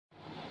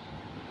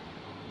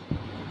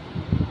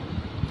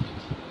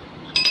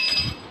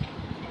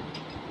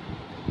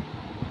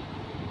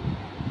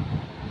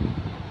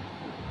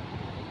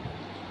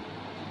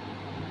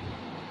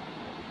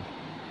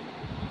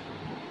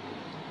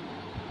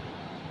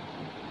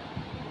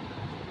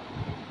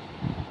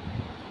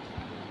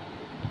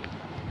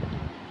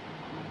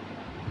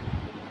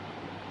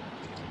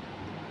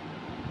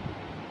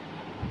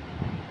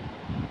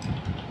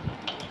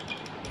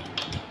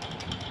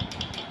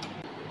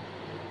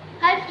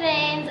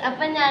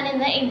അപ്പം ഞാൻ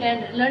ഇന്ന്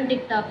ഇന്റർനെറ്റിലും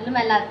ടിക്ടോക്കിലും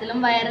എല്ലാത്തിലും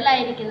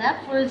വൈറലായിരിക്കുന്ന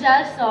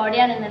ഫുൾജാർ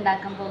സോഡയാണ് ഇന്ന്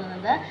ഉണ്ടാക്കാൻ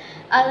പോകുന്നത്.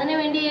 അതിനു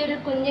വേണ്ടി ഈ ഒരു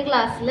കുഞ്ഞു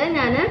ഗ്ലാസ്സിൽ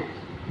ഞാൻ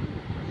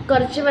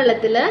കുറച്ച്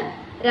വെള്ളത്തിൽ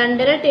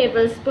 2.5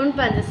 ടേബിൾ സ്പൂൺ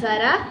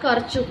പഞ്ചസാര,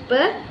 കുറച്ച്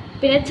ഉപ്പ്,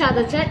 പിന്നെ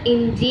ചതച്ച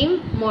ഇഞ്ചിയും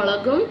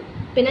മുളകും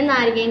പിന്നെ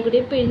നാരങ്ങയും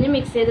കൂടി പിഴിഞ്ഞ്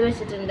മിക്സ് ചെയ്ത്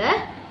വെച്ചിട്ടുണ്ട്.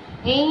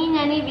 ഇനി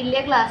ഞാൻ ഈ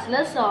വലിയ ഗ്ലാസ്സിൽ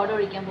സോഡ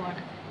ഒഴിക്കാൻ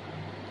പോവാണ്.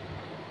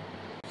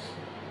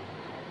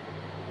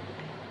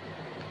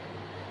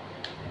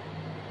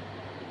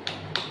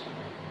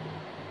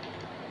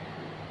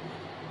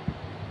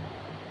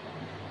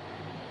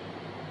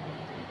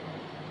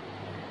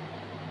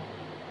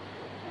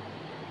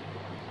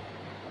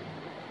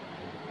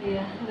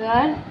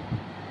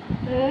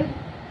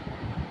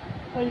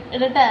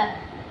 ഇടട്ടെ.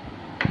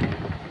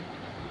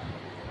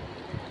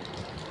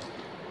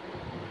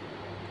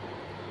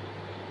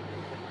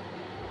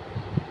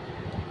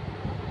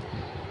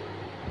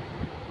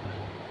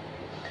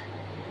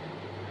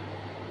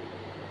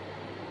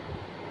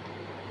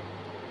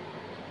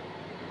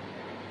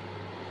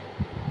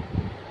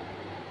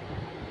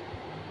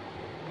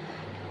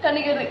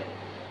 കണിക്കറി.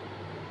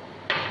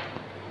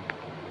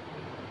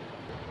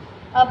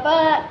 അപ്പൊ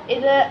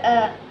ഇത്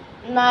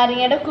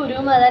നാരങ്ങയുടെ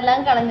കുരുവും അതെല്ലാം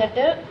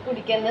കളഞ്ഞിട്ട്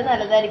കുടിക്കുന്നത്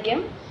നല്ലതായിരിക്കും.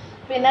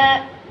 പിന്നെ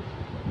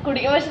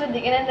കുടിക്കുമ്പോൾ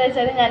ശ്രദ്ധിക്കുന്നത് എന്താ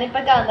വെച്ചാൽ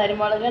ഞാനിപ്പോൾ കാന്താരി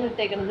മുളകാണ്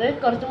ഇട്ടേക്കുന്നത്.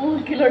 കുറച്ച്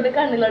മൂക്കിലോട്ട്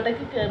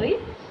കണ്ണിലോട്ടൊക്കെ കയറി.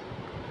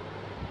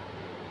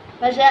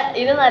 പക്ഷെ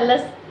ഇത് നല്ല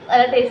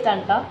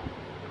ടേസ്റ്റാണ് കേട്ടോ.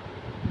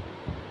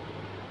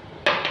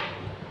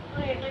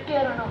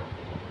 കയറണം.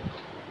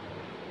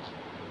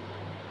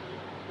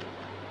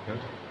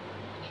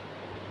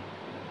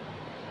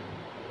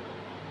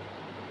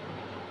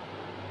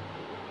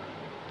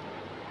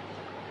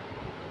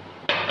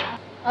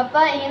 അപ്പൊ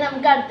ഇനി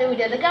നമുക്ക് അടുത്ത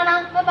വീഡിയോയിൽ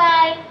കാണാം.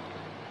 ബൈ.